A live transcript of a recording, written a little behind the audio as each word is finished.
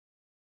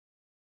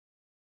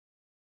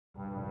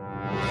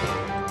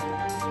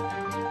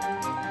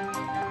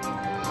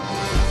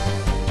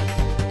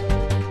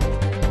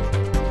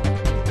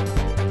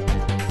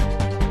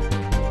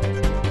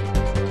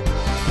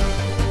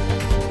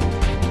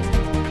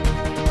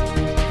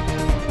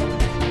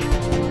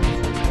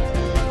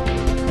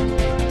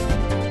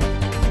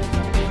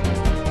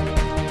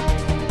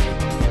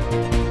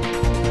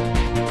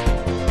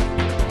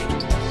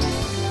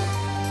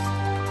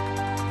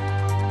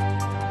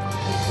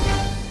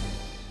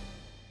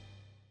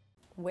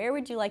Where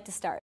would you like to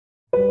start?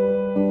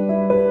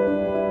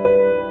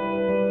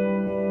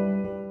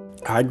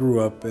 I grew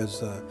up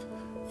as a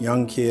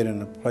young kid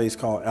in a place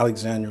called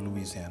Alexandria,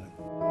 Louisiana.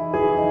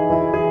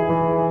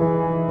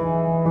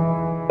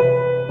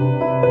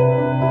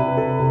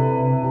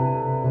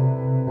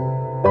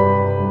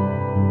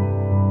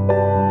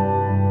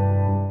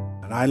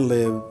 And I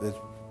live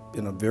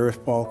in a very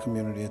small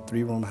community, a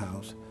three-room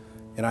house,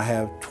 and I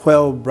have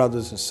 12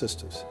 brothers and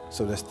sisters,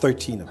 so there's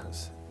 13 of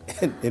us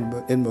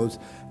in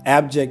most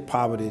abject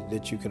poverty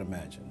that you can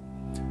imagine.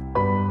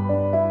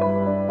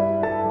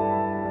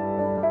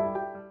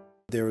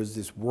 There was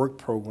this work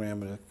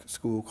program at a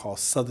school called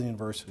Southern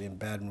University in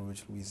Baton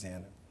Rouge,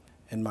 Louisiana.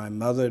 And my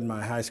mother and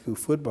my high school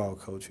football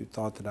coach, who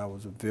thought that I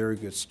was a very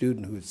good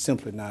student who had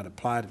simply not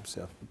applied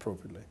himself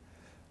appropriately,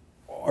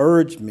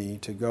 urged me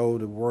to go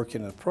to work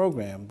in a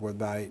program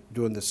whereby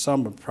during the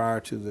summer prior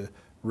to the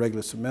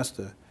regular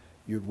semester,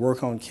 you'd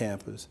work on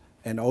campus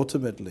and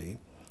ultimately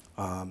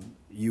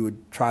you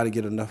would try to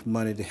get enough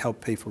money to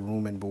help pay for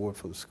room and board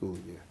for the school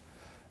year.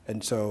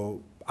 And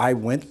so I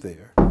went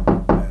there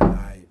and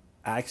I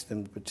asked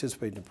them to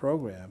participate in the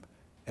program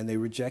and they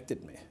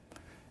rejected me.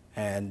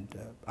 And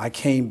I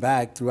came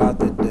back throughout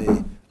that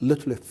day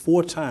literally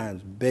 4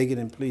 times begging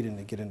and pleading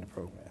to get in the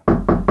program.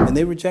 And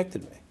they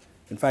rejected me.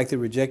 In fact, they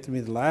rejected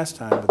me the last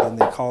time, but then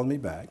they called me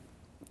back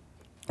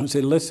and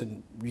said,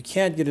 listen, you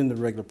can't get in the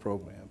regular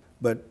program,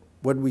 but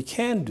what we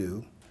can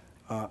do,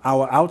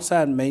 our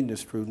outside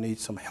maintenance crew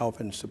needs some help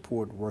and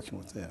support working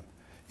with them.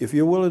 If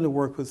you're willing to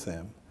work with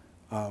them,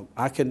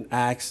 I can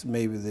ask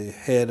maybe the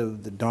head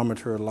of the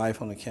dormitory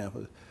life on the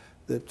campus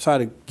to try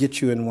to get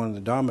you in one of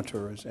the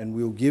dormitories, and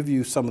we'll give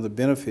you some of the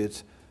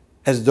benefits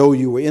as though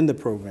you were in the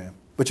program.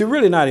 But you're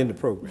really not in the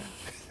program.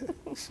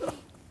 So,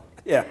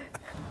 yeah.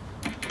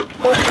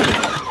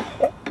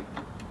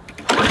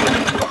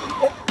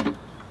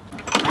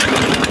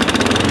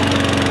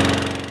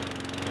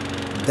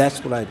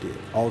 That's what I did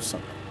all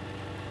summer.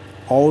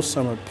 All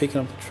summer picking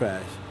up the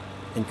trash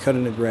and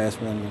cutting the grass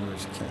around the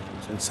university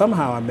campus. And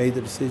somehow I made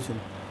the decision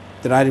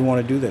that I didn't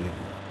want to do that anymore.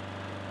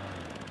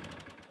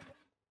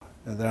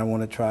 And that I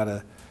want to try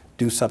to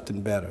do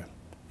something better.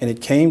 And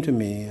it came to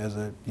me as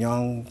a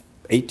young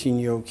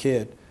 18-year-old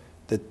kid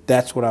that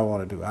that's what I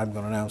want to do. I'm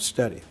going to now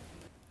study.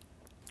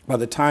 By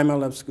the time I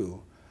left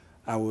school,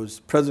 I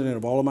was president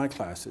of all of my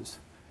classes,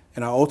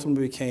 and I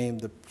ultimately became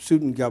the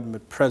student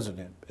government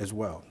president as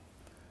well.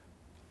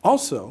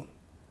 Also,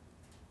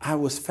 I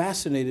was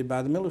fascinated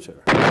by the military.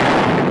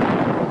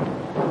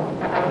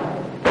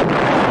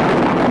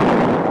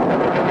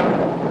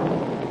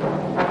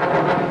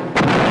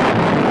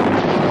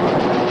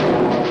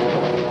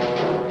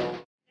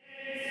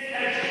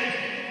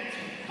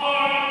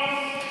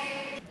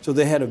 So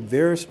they had a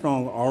very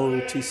strong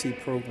ROTC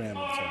program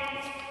on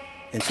campus.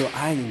 And so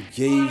I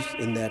engaged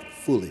in that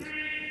fully.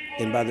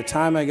 And by the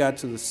time I got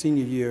to the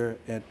senior year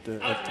at the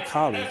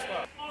college,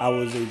 I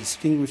was a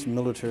distinguished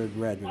military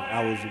graduate.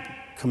 I was a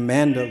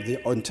commander of the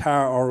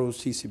entire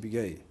ROTC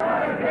brigade.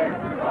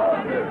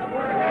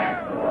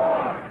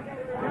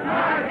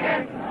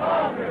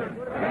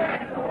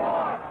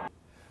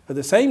 At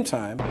the same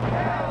time,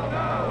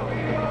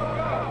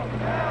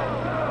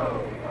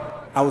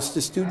 I was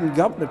the student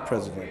government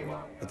president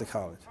at the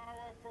college.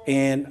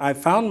 And I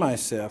found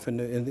myself, and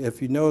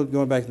if you know,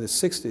 going back in the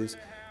 60s,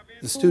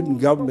 the student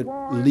government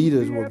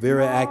leaders were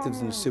very active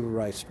in the civil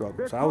rights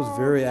struggle. So I was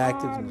very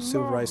active in the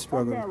civil rights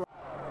struggle.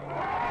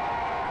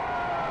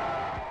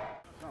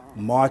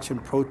 March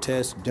and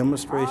protest,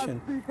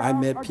 demonstration. I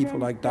met people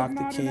like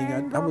Dr.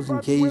 King. I was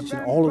engaged in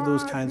all of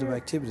those kinds of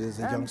activities as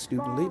a young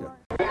student leader.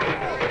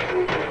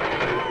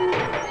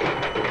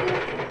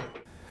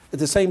 At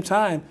the same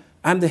time,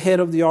 I'm the head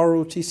of the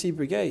ROTC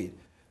brigade,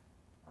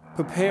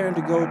 preparing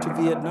to go to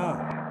Vietnam.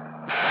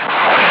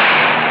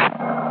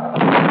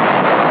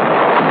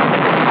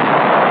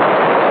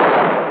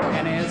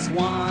 And it's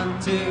 1,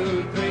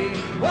 2, 3,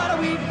 what are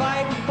we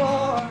fighting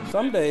for?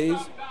 Some days,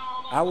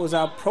 I was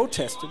out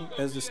protesting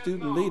as the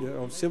student leader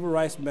on civil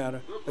rights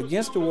matter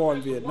against the war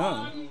in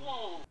Vietnam.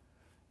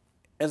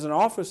 As an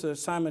officer,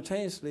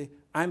 simultaneously,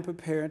 I'm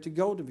preparing to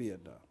go to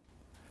Vietnam.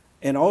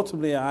 And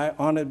ultimately, I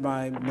honored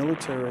my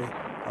military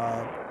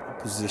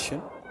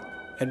position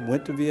and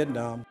went to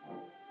Vietnam.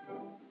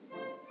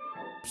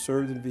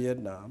 Served in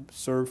Vietnam,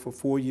 served for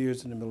 4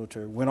 years in the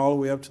military, went all the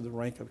way up to the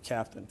rank of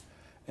captain,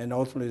 and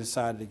ultimately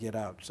decided to get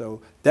out.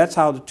 So that's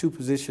how the two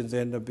positions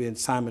ended up being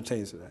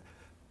simultaneous.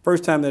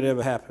 First time that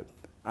ever happened.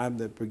 I'm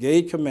the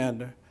brigade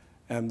commander,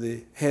 I'm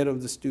the head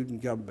of the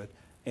student government,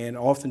 And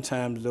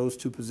oftentimes those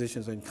two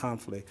positions are in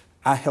conflict.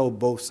 I held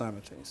both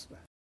simultaneously.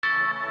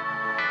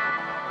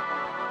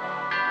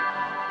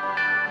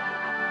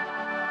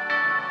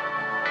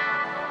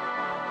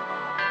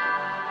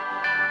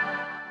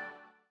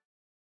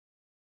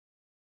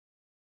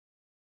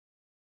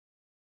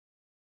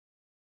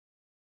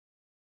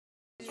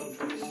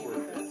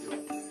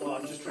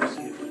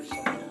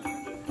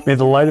 May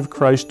the light of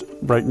Christ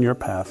brighten your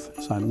path.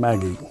 Signed,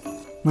 Maggie.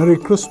 Merry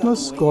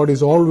Christmas. God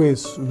is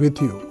always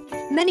with you.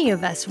 Many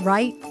of us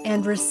write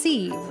and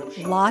receive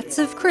lots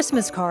of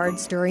Christmas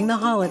cards during the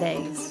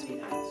holidays.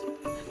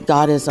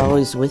 God is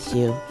always with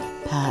you,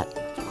 Pat.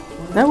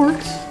 That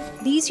works.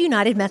 These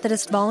United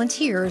Methodist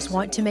volunteers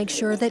want to make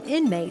sure that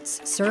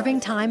inmates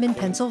serving time in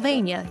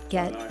Pennsylvania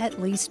get at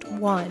least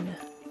one.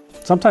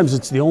 Sometimes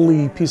it's the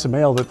only piece of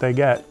mail that they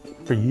get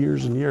for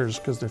years and years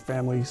because their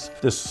families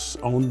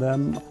disown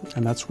them,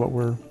 and that's what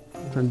we're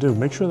trying to do.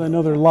 Make sure they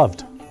know they're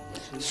loved.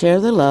 Share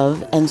the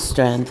love and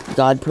strength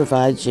God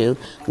provides you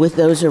with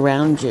those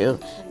around you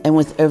and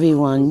with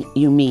everyone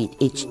you meet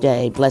each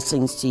day.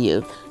 Blessings to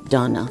you,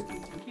 Donna.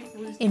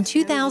 In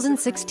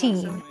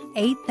 2016,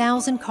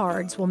 8,000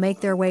 cards will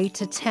make their way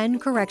to 10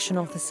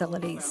 correctional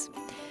facilities,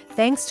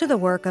 thanks to the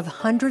work of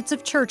hundreds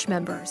of church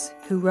members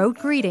who wrote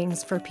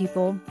greetings for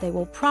people they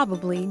will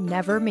probably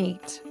never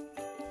meet.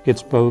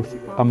 It's both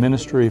a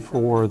ministry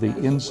for the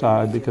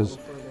inside, because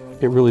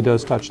it really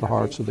does touch the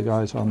hearts of the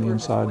guys on the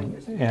inside,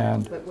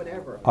 and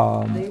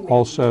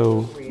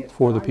also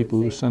for the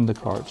people who send the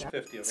cards.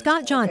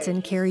 Scott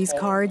Johnson carries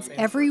cards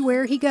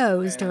everywhere he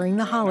goes during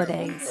the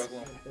holidays.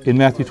 In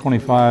Matthew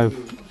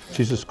 25,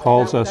 Jesus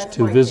calls us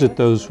to visit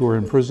those who are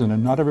in prison,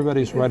 and not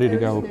everybody's ready to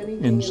go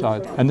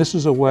inside. And this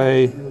is a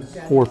way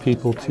for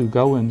people to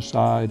go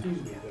inside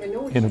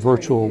in a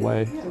virtual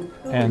way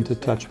and to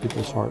touch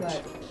people's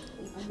hearts.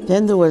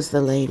 Then there was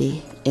the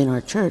lady in our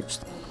church.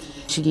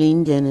 She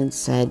leaned in and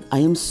said, I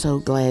am so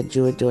glad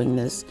you are doing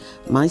this.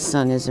 My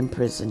son is in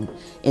prison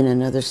in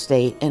another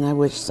state, and I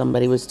wish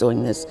somebody was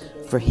doing this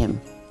for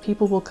him.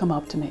 People will come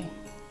up to me,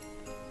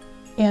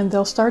 and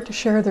they'll start to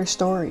share their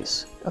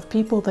stories of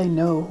people they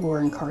know who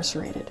are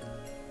incarcerated.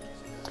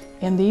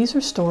 And these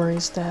are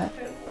stories that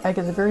I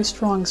get a very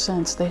strong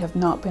sense they have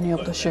not been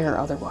able to share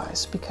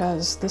otherwise,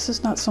 because this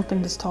is not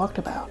something that's talked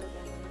about.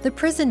 The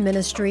Prison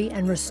Ministry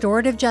and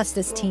Restorative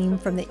Justice team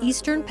from the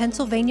Eastern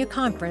Pennsylvania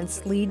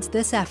Conference leads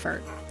this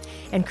effort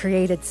and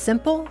created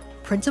simple,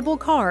 printable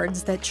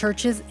cards that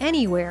churches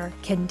anywhere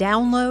can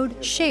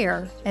download,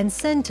 share, and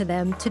send to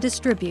them to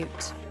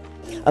distribute.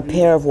 A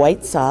pair of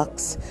white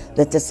socks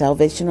that the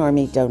Salvation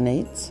Army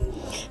donates.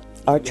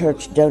 Our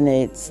church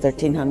donates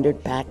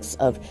 1,300 packs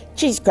of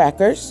cheese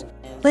crackers.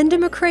 Linda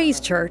McCrae's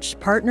church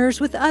partners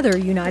with other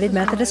United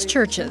Methodist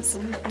churches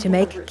to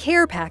make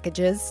care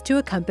packages to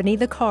accompany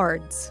the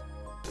cards.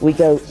 We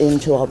go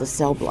into all the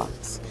cell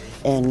blocks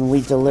and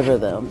we deliver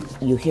them.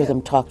 You hear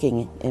them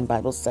talking in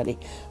Bible study,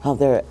 how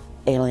they're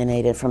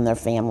alienated from their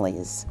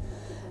families.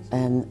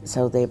 And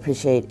so they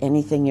appreciate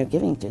anything you're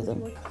giving to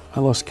them.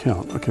 I lost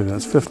count. Okay,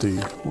 that's 50.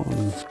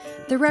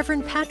 The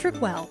Reverend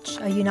Patrick Welch,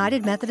 a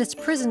United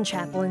Methodist prison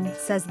chaplain,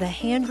 says the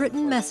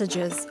handwritten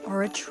messages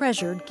are a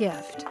treasured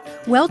gift.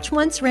 Welch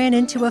once ran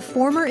into a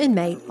former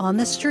inmate on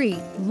the street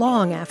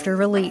long after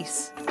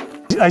release.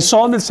 I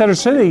saw him in Center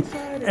City,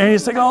 and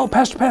he's like, oh,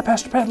 Pastor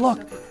Pat, look.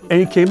 And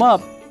he came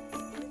up,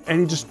 and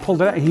he just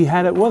pulled it out. He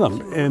had it with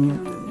him,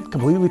 and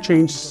completely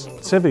changed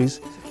civvies,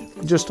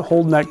 just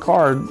holding that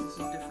card.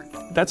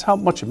 That's how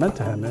much it meant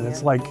to him. And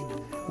it's like,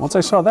 once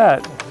I saw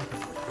that,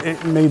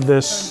 it made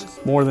this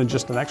more than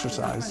just an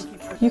exercise.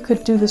 You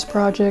could do this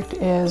project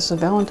as a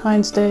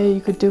Valentine's Day, you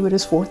could do it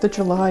as 4th of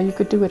July, you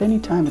could do it any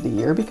time of the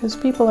year, because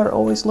people are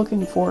always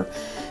looking for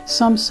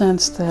some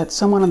sense that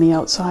someone on the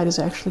outside is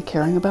actually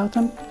caring about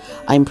them.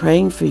 I'm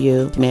praying for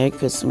you. Merry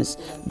Christmas,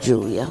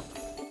 Julia.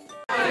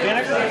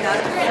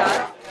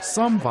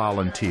 Some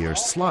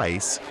volunteers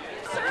slice,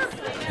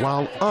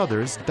 while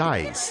others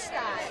dice.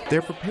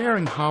 They're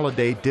preparing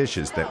holiday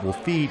dishes that will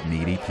feed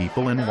needy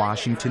people in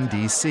Washington,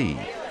 D.C.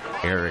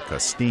 Erica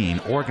Steen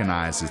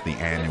organizes the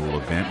annual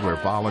event where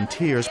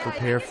volunteers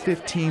prepare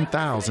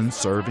 15,000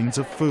 servings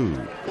of food.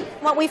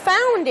 What we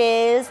found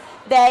is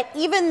that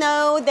even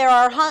though there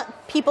are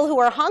people who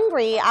are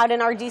hungry out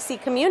in our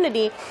DC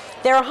community,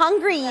 they're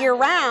hungry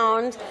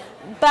year-round,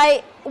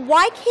 but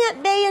why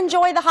can't they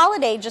enjoy the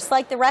holiday just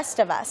like the rest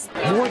of us?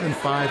 More than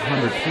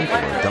 500 people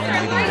are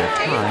donating their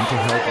time to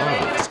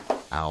help others.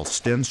 Al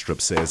Stenstrup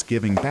says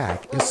giving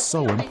back is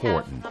so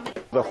important.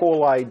 The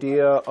whole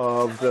idea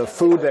of the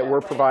food that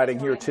we're providing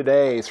here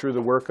today through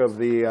the work of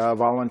the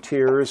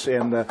volunteers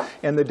and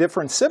the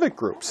different civic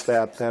groups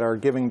that are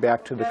giving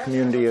back to the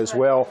community as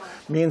well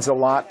means a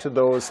lot to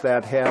those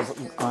that have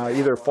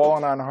either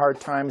fallen on hard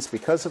times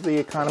because of the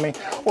economy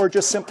or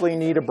just simply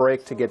need a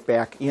break to get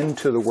back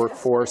into the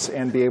workforce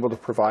and be able to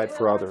provide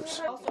for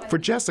others. For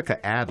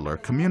Jessica Adler,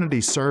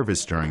 community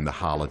service during the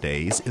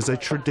holidays is a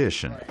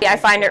tradition. I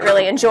find it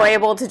really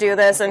enjoyable to do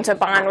this and to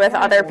bond with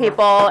other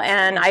people,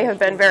 and I have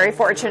been very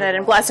fortunate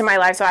and blessed in my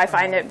life, so I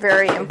find it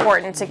very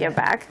important to give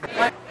back.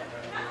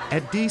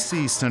 At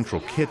DC's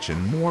Central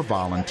Kitchen, more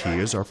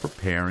volunteers are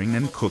preparing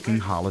and cooking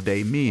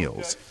holiday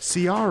meals.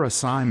 Ciara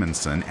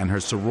Simonson and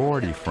her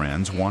sorority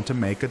friends want to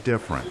make a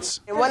difference.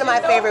 And one of my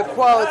favorite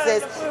quotes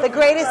is, the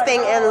greatest thing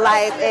in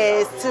life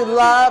is to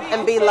love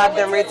and be loved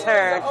in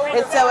return.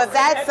 And so if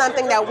that's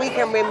something that we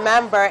can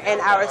remember in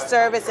our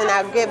service and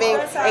our giving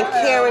and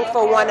caring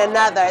for one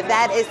another,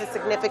 that is the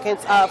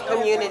significance of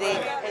community.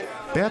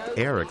 Beth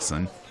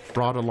Erickson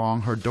brought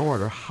along her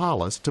daughter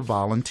Hollis to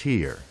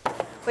volunteer.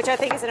 Which I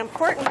think is an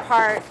important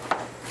part,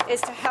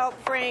 is to help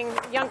bring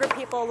younger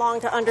people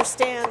along to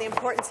understand the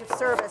importance of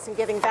service and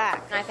giving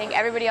back. I think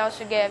everybody else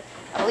should give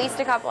at least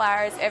a couple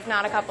hours, if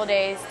not a couple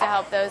days, to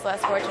help those less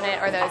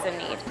fortunate or those in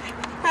need.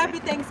 Happy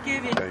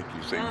Thanksgiving. Thank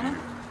you, same to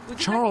you.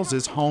 Charles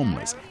is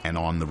homeless and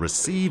on the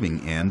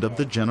receiving end of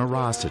the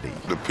generosity.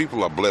 The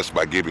people are blessed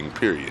by giving,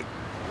 period.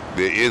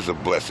 There is a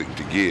blessing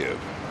to give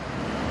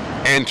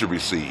and to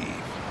receive.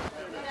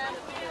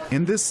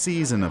 In this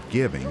season of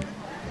giving,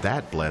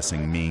 that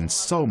blessing means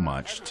so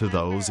much to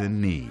those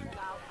in need.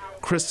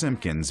 Chris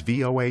Simpkins,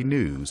 VOA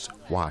News,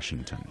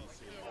 Washington.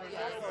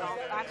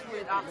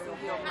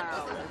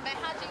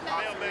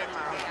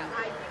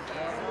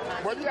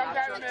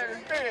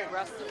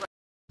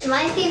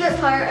 My favorite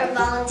part of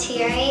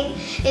volunteering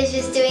is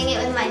just doing it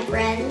with my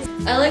friends.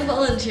 I like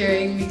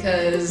volunteering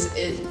because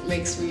it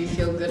makes me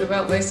feel good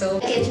about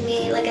myself. It gives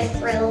me like a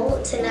thrill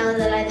to know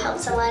that I've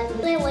helped someone.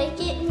 I like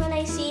it when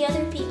I see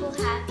other people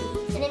happy,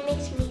 and it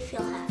makes me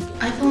feel happy.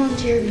 I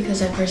volunteer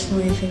because I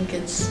personally think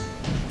it's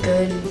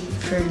good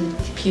for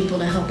people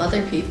to help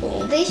other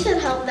people. They should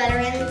help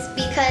veterans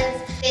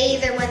because they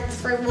either went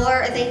through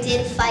war or they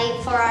did fight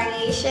for our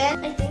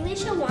nation. I think they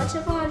should want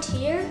to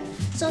volunteer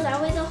so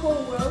that way the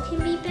whole world can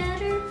be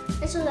better,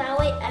 and so that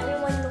way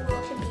everyone in the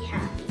world can be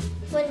happy.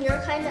 When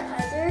you're kind to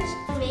others,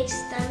 it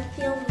makes them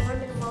feel warm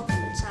and welcome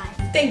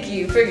inside. Thank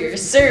you for your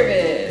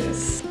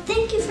service.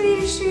 Thank you for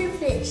your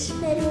service,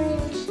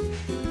 veterans.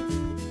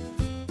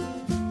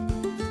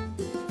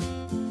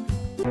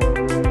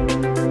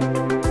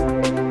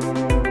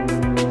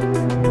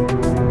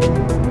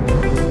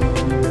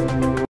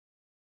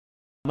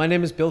 My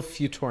name is Bill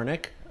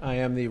Futornik. I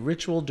am the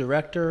Ritual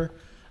Director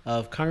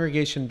of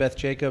Congregation Beth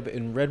Jacob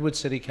in Redwood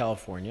City,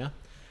 California.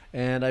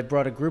 And I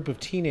brought a group of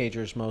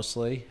teenagers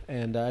mostly,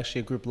 and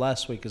actually a group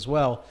last week as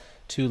well,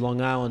 to Long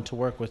Island to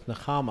work with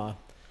Nechama,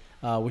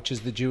 which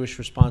is the Jewish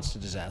response to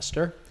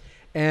disaster.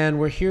 And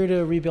we're here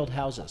to rebuild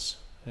houses.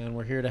 And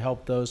we're here to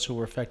help those who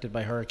were affected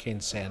by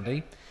Hurricane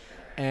Sandy.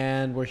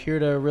 And we're here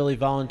to really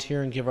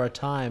volunteer and give our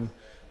time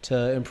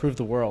to improve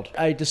the world.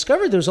 I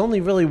discovered there's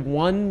only really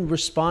one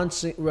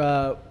response,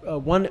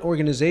 one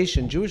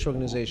organization, Jewish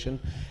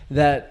organization,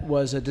 that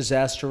was a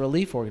disaster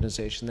relief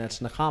organization. That's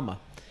Nechama.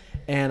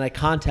 And I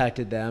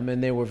contacted them,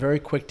 and they were very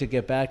quick to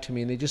get back to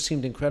me, and they just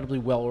seemed incredibly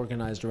well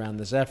organized around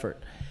this effort.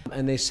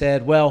 And they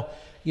said, well,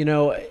 you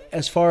know,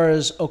 as far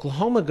as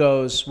Oklahoma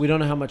goes, we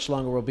don't know how much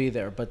longer we'll be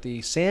there, but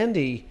the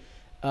Sandy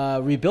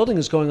rebuilding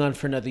is going on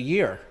for another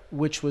year,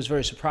 which was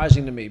very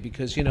surprising to me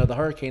because, you know, the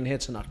hurricane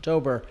hits in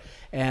October,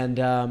 and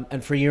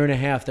for a year and a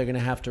half they're going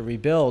to have to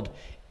rebuild.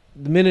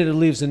 The minute it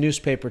leaves the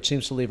newspaper, it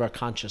seems to leave our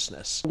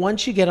consciousness.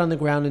 Once you get on the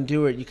ground and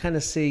do it, you kind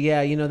of see,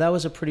 yeah, you know, that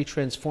was a pretty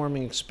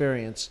transforming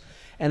experience.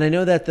 And I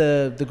know that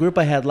the group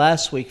I had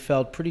last week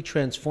felt pretty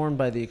transformed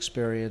by the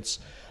experience.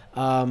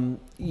 You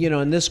know,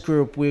 in this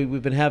group,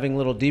 we've been having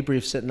little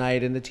debriefs at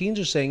night, and the teens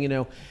are saying, you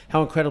know,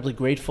 how incredibly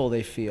grateful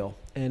they feel.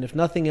 And if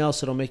nothing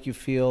else, it'll make you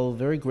feel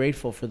very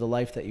grateful for the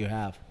life that you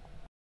have.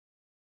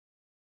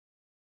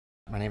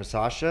 My name is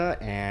Sasha,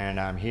 and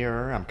I'm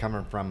here. I'm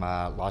coming from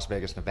Las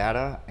Vegas,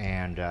 Nevada,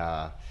 and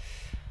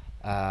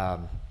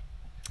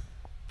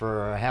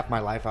for half my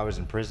life I was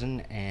in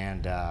prison,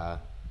 and I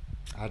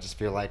just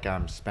feel like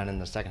I'm spending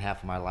the second half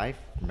of my life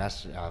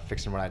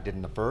fixing what I did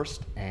in the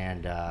first,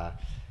 and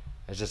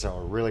it's just a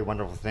really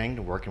wonderful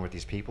thing working with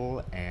these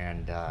people,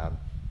 and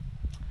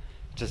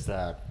just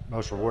the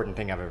most rewarding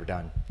thing I've ever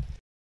done.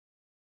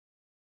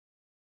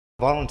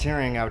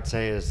 Volunteering, I would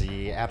say, is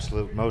the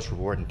absolute most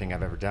rewarding thing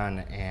I've ever done,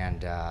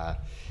 and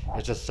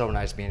it's just so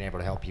nice being able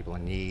to help people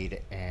in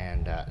need,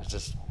 and it's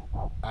just,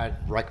 I'd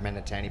recommend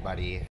it to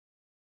anybody.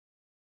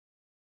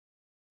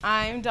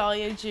 I'm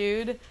Dahlia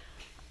Jude,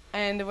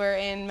 and we're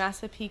in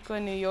Massapequa,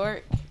 New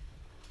York,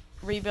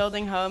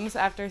 rebuilding homes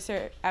after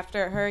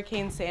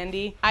Hurricane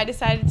Sandy. I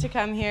decided to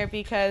come here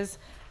because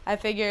I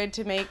figured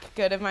to make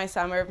good of my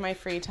summer, of my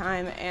free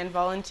time, and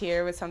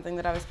volunteer was something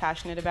that I was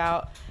passionate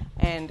about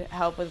and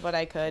help with what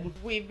I could.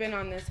 We've been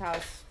on this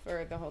house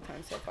for the whole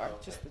time so far,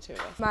 just the two of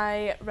us.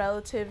 My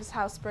relative's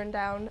house burned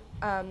down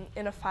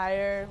in a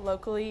fire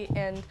locally,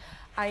 and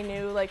I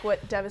knew like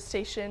what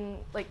devastation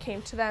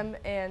came to them,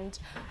 and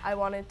I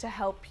wanted to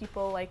help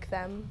people like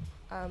them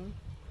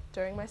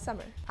during my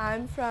summer.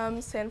 I'm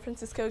from San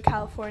Francisco,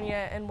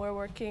 California, and we're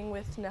working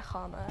with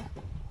Nechama.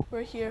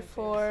 We're here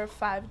for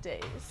 5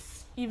 days.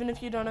 Even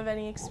if you don't have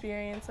any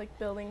experience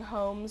building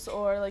homes,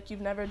 or you've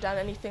never done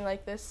anything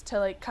like this,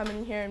 to come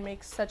in here and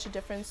make such a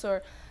difference,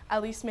 or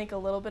at least make a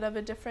little bit of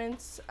a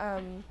difference,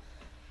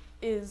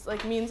 is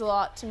like means a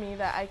lot to me,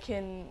 that I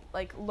can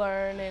like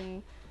learn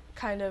and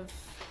kind of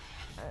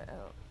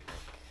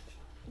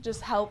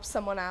just help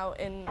someone out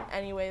in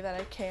any way that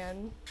I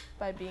can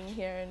by being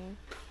here and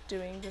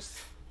doing just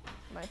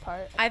my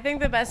part. I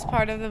think the best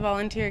part of the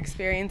volunteer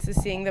experience is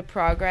seeing the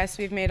progress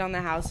we've made on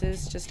the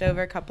houses just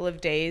over a couple of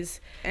days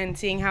and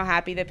seeing how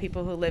happy the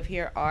people who live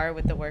here are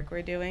with the work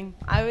we're doing.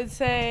 I would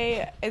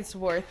say it's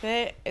worth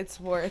it. It's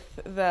worth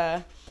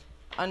the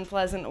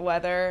unpleasant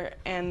weather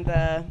and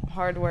the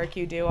hard work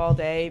you do all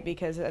day,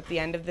 because at the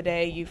end of the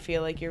day you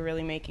feel like you're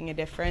really making a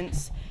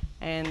difference,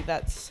 and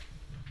that's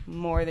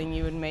more than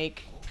you would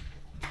make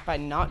by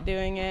not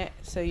doing it.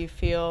 So you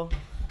feel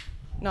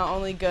not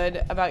only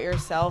good about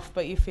yourself,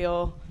 but you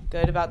feel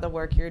good about the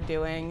work you're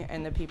doing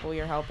and the people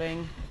you're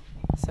helping.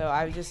 So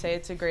I would just say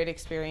it's a great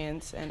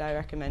experience and I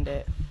recommend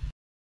it.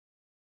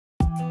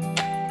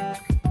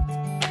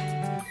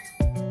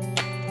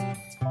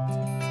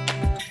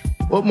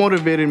 What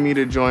motivated me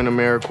to join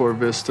AmeriCorps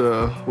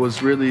Vista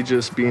was really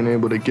just being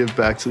able to give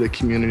back to the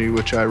community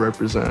which I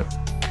represent.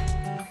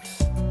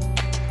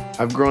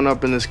 I've grown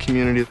up in this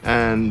community,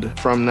 and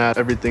from that,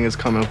 everything is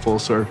coming full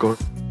circle.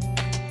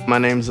 My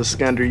name is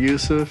Iskander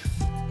Yusuf,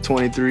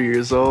 23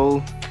 years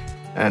old,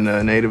 and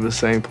a native of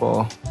St.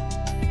 Paul.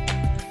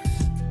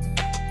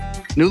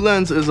 New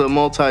Lens is a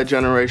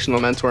multi-generational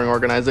mentoring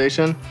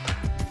organization.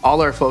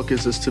 All our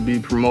focus is to be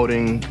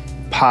promoting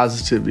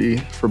positivity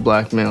for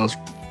Black males.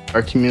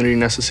 Our community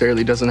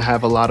necessarily doesn't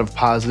have a lot of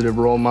positive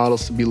role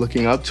models to be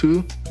looking up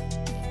to.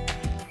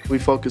 We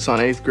focus on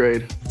 8th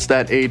grade. It's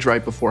that age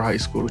right before high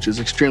school, which is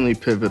extremely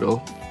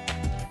pivotal.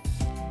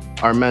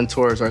 Our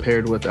mentors are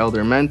paired with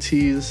elder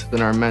mentees,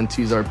 and our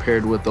mentees are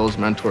paired with those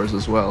mentors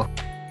as well.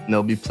 And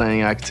they'll be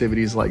playing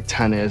activities like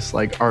tennis,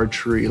 like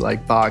archery,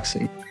 like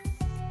boxing.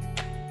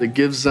 It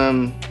gives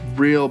them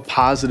real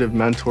positive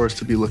mentors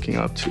to be looking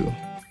up to.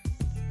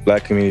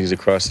 Black communities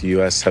across the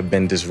U.S. have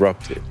been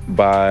disrupted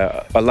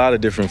by a lot of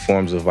different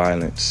forms of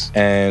violence.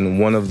 And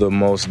one of the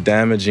most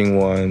damaging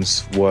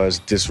ones was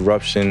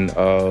disruption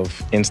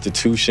of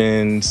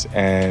institutions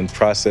and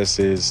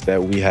processes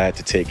that we had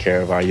to take care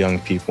of our young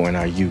people and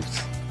our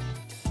youth.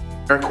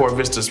 AmeriCorps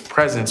Vista's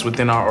presence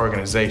within our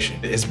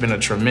organization has been a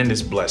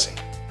tremendous blessing.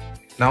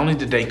 Not only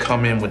did they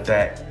come in with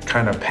that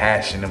kind of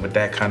passion and with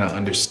that kind of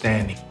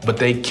understanding, but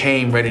they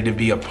came ready to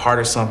be a part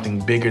of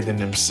something bigger than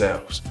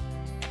themselves.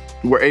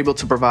 We're able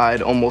to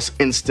provide almost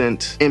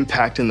instant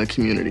impact in the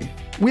community.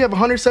 We have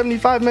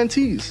 175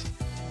 mentees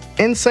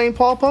in St.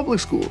 Paul Public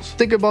Schools.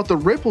 Think about the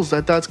ripples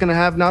that that's gonna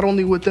have not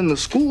only within the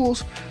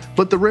schools,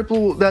 but the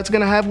ripple that's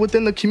gonna have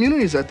within the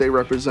communities that they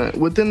represent,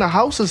 within the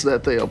houses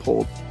that they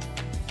uphold.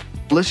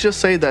 Let's just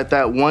say that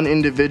that one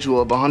individual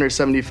of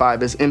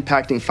 175 is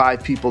impacting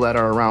 5 people that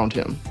are around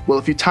him. Well,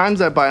 if you times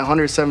that by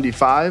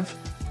 175,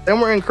 then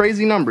we're in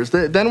crazy numbers.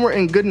 Then we're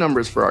in good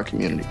numbers for our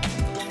community.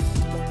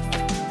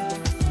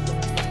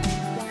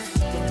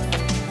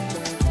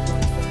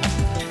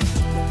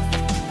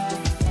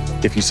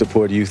 If you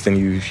support youth, then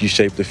you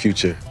shape the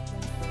future.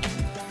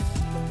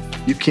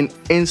 You can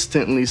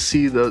instantly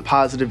see the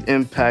positive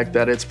impact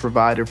that it's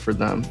provided for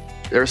them.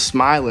 They're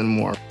smiling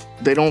more.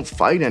 They don't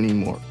fight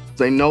anymore.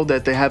 They know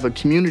that they have a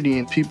community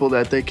and people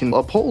that they can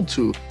uphold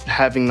to.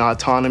 Having the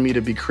autonomy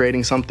to be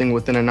creating something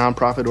within a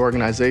nonprofit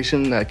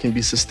organization that can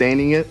be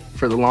sustaining it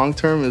for the long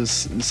term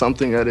is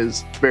something that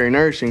is very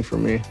nourishing for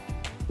me.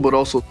 But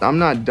also, I'm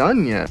not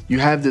done yet. You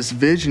have this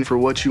vision for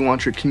what you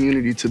want your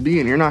community to be,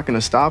 and you're not gonna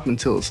stop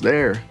until it's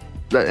there.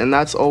 And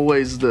that's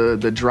always the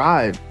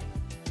drive.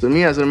 To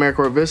me, as an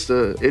AmeriCorps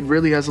Vista, it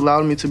really has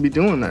allowed me to be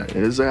doing that.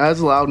 It has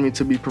allowed me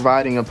to be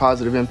providing a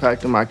positive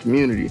impact in my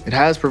community. It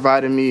has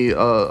provided me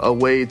a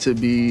way to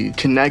be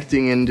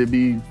connecting and to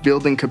be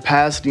building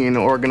capacity in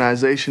an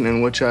organization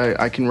in which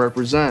I can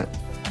represent.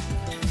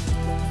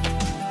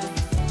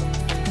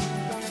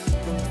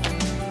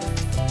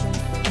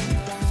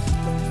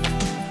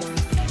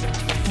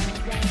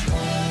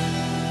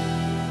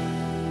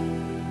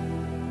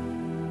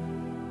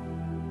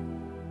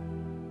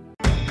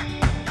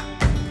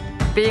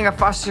 Being a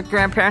foster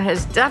grandparent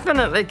has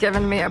definitely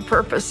given me a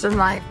purpose in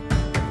life.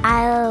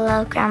 I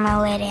love Grandma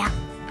Lydia.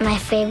 My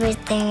favorite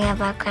thing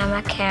about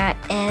Grandma Kara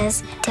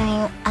is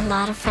doing a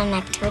lot of fun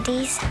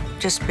activities.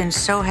 Just been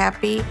so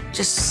happy,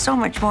 just so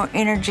much more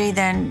energy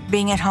than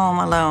being at home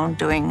alone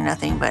doing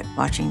nothing but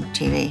watching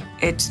TV.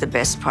 It's the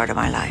best part of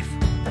my life.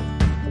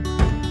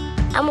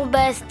 I'm a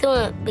better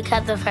student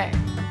because of her.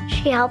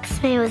 She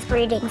helps me with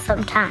reading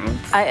sometimes.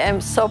 I am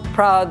so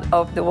proud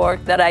of the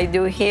work that I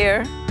do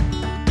here.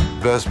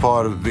 Best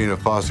part of being a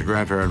foster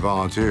grandparent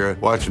volunteer,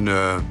 watching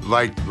the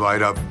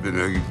light up in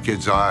the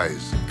kids'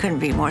 eyes. Couldn't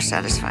be more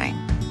satisfying.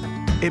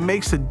 It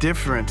makes a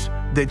difference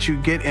that you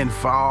get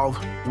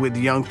involved with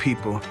young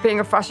people. Being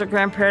a foster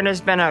grandparent has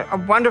been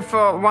a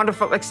wonderful,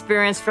 wonderful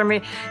experience for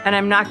me, and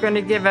I'm not going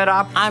to give it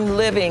up. I'm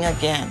living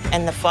again,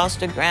 and the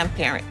foster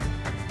grandparent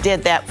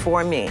did that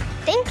for me.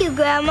 Thank you,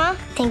 Grandma.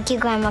 Thank you,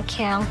 Grandma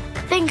Carol.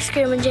 Thanks,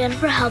 Grandma Jen,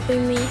 for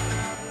helping me.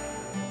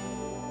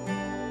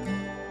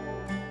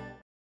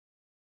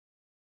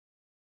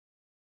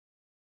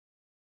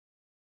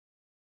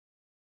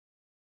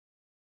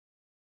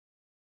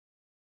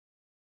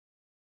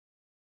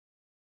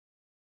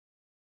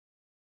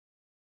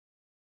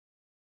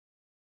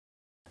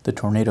 The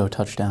tornado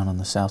touched down on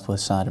the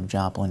southwest side of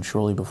Joplin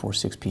shortly before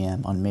 6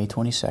 p.m. on May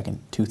 22,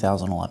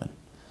 2011.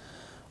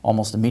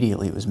 Almost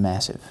immediately it was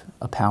massive,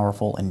 a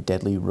powerful and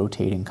deadly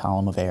rotating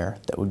column of air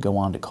that would go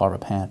on to carve a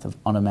path of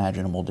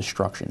unimaginable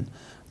destruction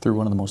through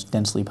one of the most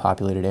densely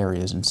populated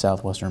areas in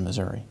southwestern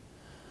Missouri.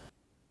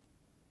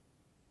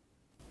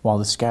 While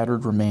the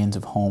scattered remains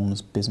of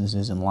homes,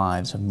 businesses, and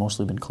lives have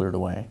mostly been cleared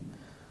away,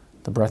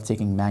 the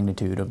breathtaking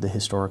magnitude of the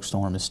historic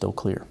storm is still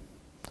clear.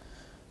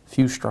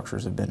 Few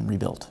structures have been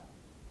rebuilt.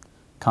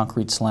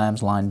 Concrete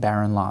slabs line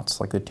barren lots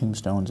like the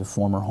tombstones of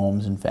former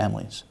homes and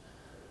families.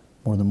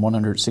 More than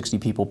 160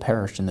 people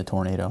perished in the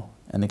tornado,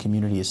 and the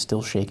community is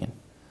still shaken.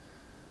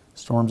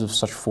 Storms of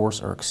such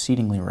force are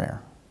exceedingly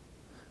rare.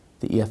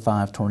 The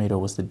EF5 tornado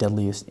was the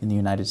deadliest in the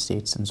United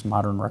States since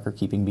modern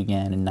record-keeping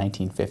began in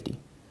 1950.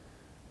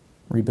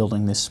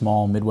 Rebuilding this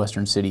small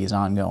Midwestern city is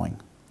ongoing.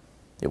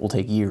 It will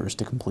take years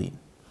to complete.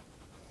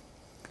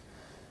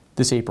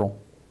 This April,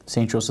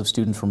 St. Joseph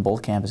students from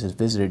both campuses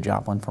visited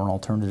Joplin for an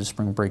alternative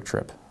spring break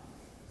trip.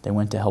 They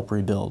went to help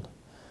rebuild.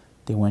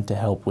 They went to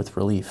help with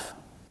relief.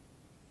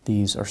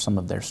 These are some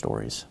of their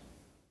stories.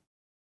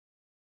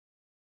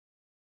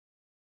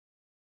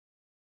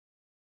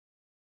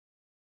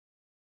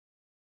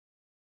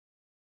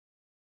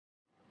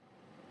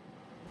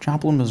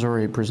 Joplin,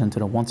 Missouri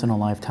presented a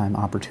once-in-a-lifetime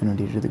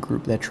opportunity to the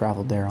group that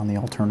traveled there on the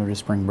alternative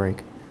spring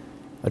break,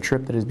 a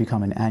trip that has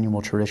become an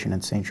annual tradition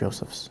at St.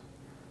 Joseph's.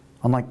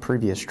 Unlike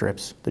previous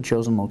trips, the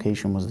chosen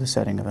location was the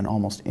setting of an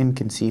almost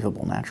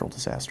inconceivable natural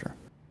disaster.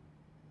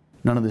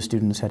 None of the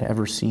students had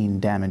ever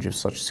seen damage of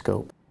such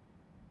scope.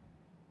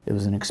 It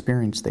was an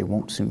experience they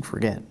won't soon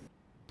forget.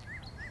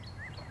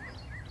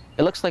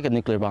 It looks like a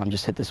nuclear bomb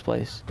just hit this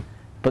place,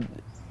 but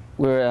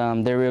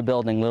they're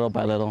rebuilding little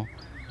by little,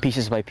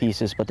 pieces by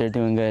pieces, but they're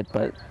doing good.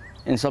 But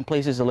in some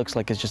places it looks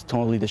like it's just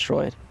totally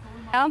destroyed.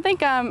 I don't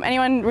think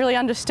anyone really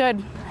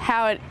understood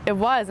how it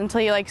was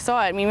until you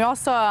saw it. I mean, we all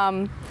saw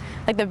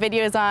like the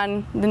videos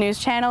on the news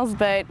channels,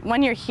 but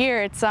when you're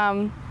here, it's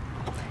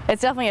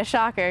definitely a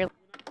shocker.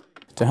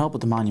 To help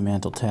with the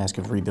monumental task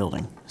of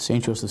rebuilding,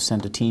 St. Joseph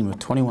sent a team of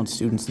 21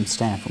 students and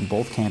staff from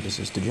both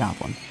campuses to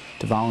Joplin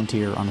to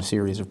volunteer on a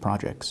series of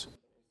projects.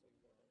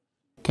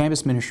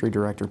 Campus Ministry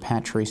Director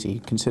Pat Tracy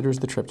considers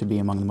the trip to be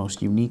among the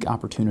most unique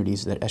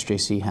opportunities that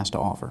SJC has to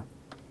offer.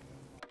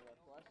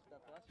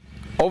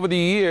 Over the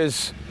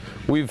years,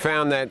 we've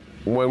found that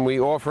when we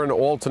offer an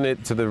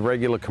alternate to the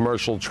regular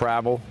commercial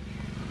travel,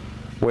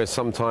 where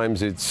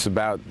sometimes it's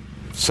about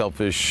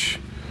selfish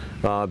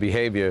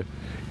behavior,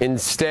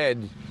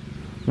 instead,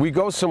 we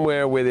go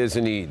somewhere where there's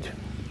a need,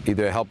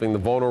 either helping the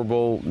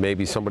vulnerable,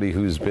 maybe somebody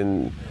who's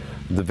been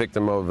the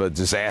victim of a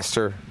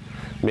disaster,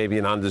 maybe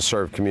an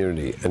underserved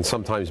community, and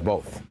sometimes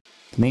both.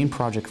 The main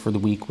project for the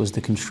week was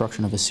the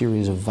construction of a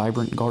series of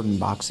vibrant garden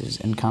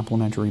boxes and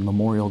complimentary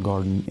memorial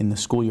garden in the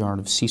schoolyard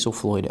of Cecil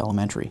Floyd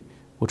Elementary,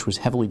 which was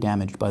heavily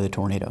damaged by the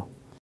tornado.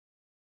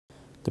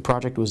 The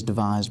project was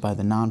devised by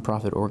the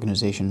nonprofit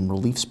organization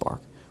Relief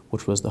Spark,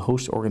 which was the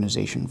host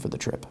organization for the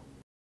trip.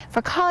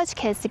 For college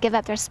kids to give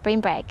up their spring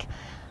break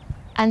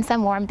on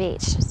some warm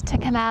beach, to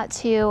come out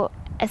to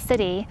a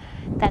city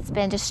that's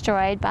been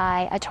destroyed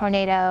by a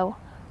tornado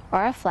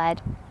or a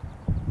flood,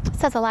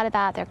 says a lot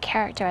about their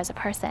character as a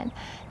person.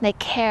 They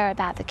care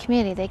about the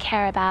community. They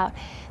care about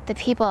the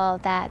people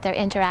that they're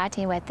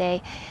interacting with.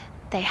 They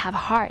have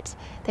heart.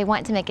 They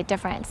want to make a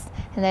difference.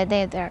 And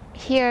they're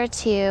here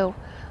to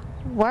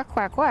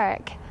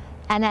work,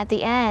 and at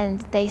the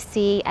end they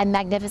see a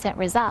magnificent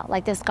result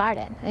like this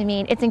garden. I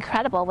mean, it's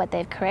incredible what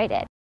they've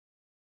created.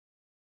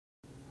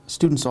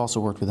 Students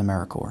also worked with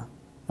AmeriCorps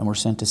and were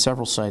sent to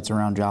several sites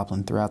around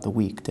Joplin throughout the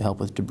week to help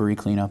with debris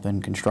cleanup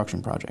and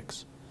construction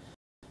projects.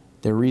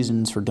 Their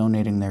reasons for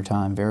donating their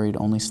time varied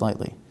only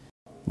slightly.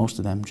 Most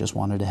of them just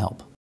wanted to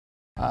help.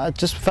 It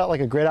just felt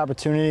like a great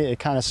opportunity. It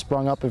kind of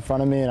sprung up in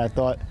front of me, and I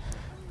thought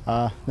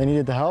they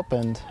needed the help,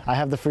 and I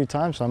have the free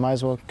time, so I might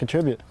as well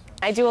contribute.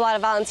 I do a lot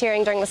of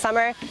volunteering during the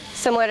summer,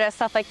 similar to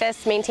stuff like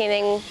this,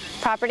 maintaining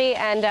property,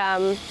 and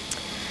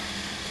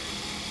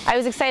I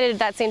was excited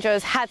that St.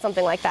 Joe's had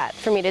something like that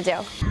for me to do.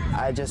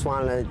 I just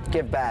want to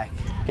give back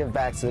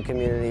to the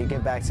community,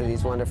 give back to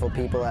these wonderful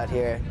people out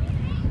here.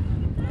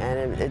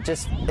 And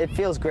it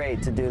feels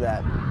great to do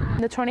that.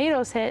 The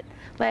tornadoes hit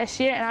last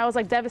year, and I was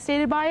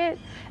devastated by it,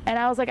 and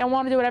I was I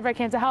want to do whatever I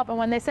can to help. And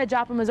when they said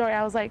Joplin, Missouri,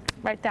 I was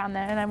right down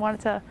there, and I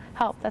wanted to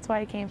help. That's why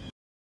I came.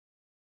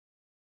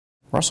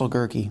 Russell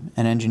Gerke,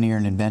 an engineer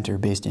and inventor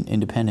based in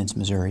Independence,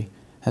 Missouri,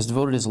 has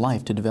devoted his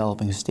life to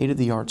developing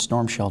state-of-the-art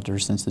storm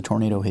shelters since the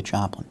tornado hit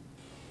Joplin.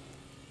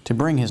 To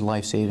bring his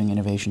life-saving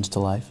innovations to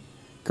life,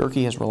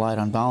 Gerke has relied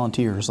on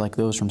volunteers like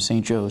those from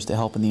St. Joe's to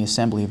help in the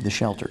assembly of the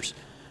shelters,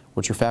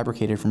 which are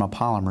fabricated from a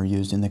polymer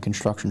used in the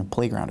construction of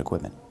playground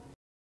equipment.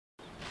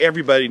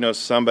 Everybody knows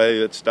somebody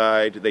that's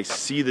died. They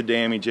see the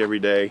damage every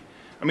day.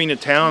 I mean, the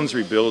town's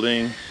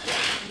rebuilding,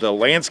 the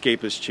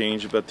landscape has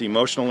changed, but the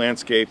emotional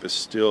landscape is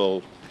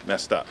still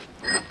messed up.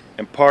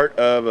 And part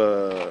of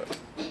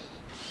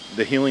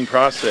the healing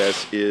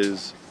process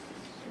is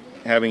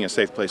having a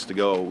safe place to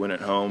go when at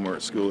home or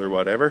at school or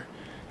whatever.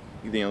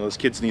 those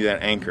kids need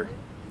that anchor.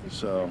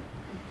 So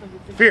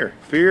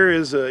fear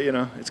is,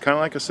 it's kind of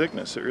like a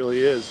sickness. It really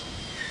is.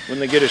 When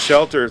they get a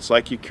shelter, it's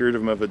like you cured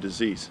them of a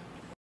disease.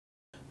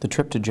 The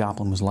trip to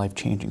Joplin was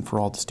life-changing for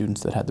all the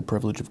students that had the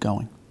privilege of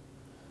going.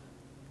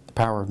 The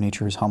power of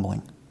nature is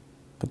humbling,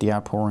 but the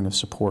outpouring of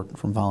support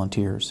from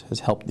volunteers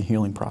has helped the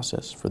healing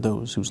process for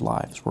those whose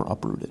lives were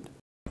uprooted.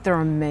 They're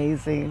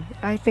amazing.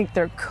 I think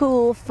they're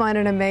cool, fun,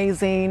 and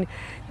amazing,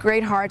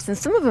 great hearts, and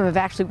some of them have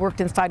actually worked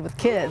inside with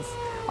kids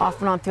off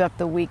and on throughout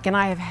the week, and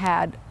I have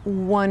had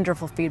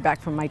wonderful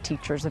feedback from my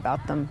teachers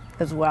about them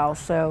as well.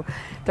 So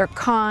they're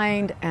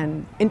kind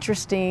and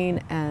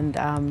interesting,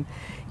 and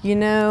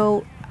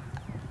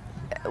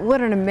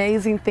what an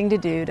amazing thing to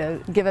do, to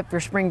give up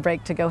your spring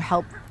break to go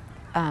help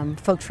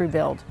folks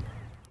rebuild.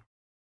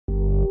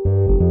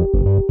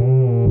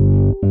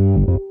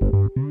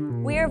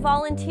 We are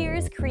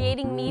volunteers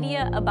creating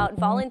media about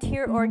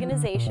volunteer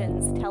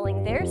organizations,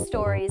 telling their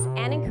stories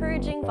and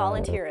encouraging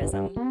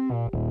volunteerism.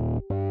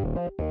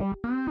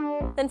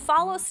 Then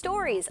follow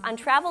Stories on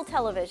Travel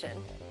Television,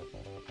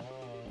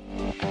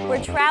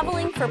 where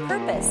Traveling for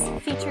Purpose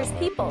features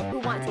people who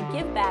want to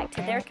give back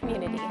to their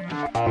community.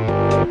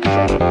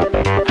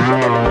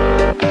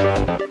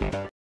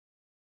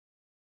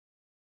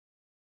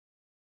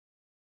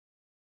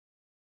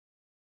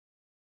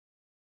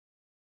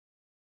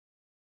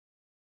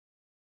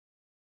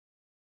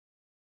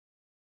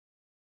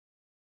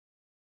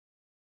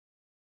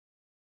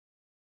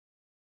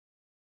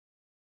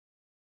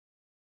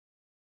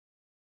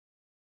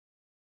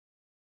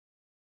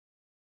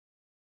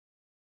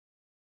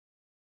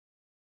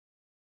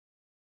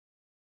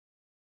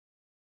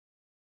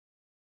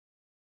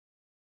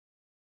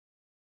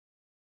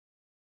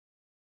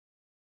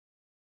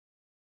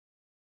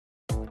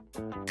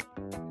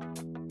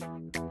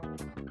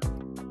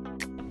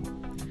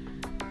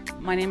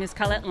 My name is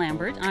Colette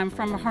Lambert. I'm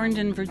from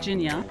Herndon,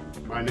 Virginia.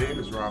 My name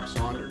is Rob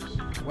Saunders.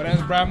 My name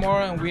is Brad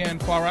Moore, and we're in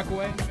Far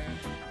Rockaway.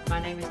 My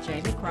name is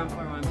Jamie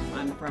Crumpler.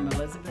 I'm from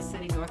Elizabeth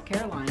City, North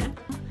Carolina.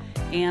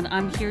 And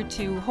I'm here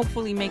to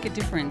hopefully make a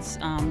difference.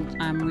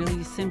 I'm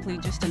really simply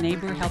just a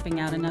neighbor helping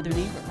out another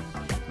neighbor.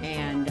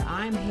 And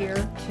I'm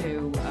here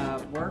to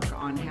work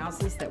on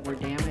houses that were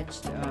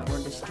damaged or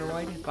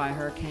destroyed by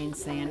Hurricane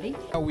Sandy.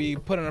 We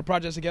put on a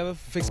project together,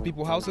 fixing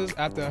people's houses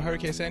after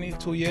Hurricane Sandy,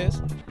 2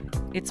 years.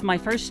 It's my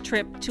first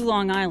trip to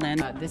Long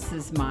Island. This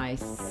is my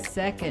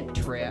second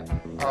trip.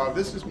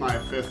 This is my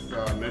fifth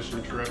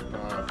mission trip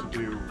to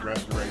do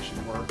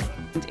restoration work.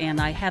 And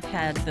I have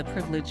had the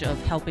privilege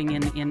of helping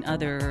in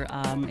other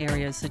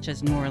areas such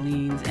as New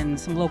Orleans and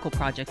some local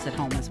projects at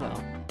home as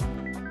well.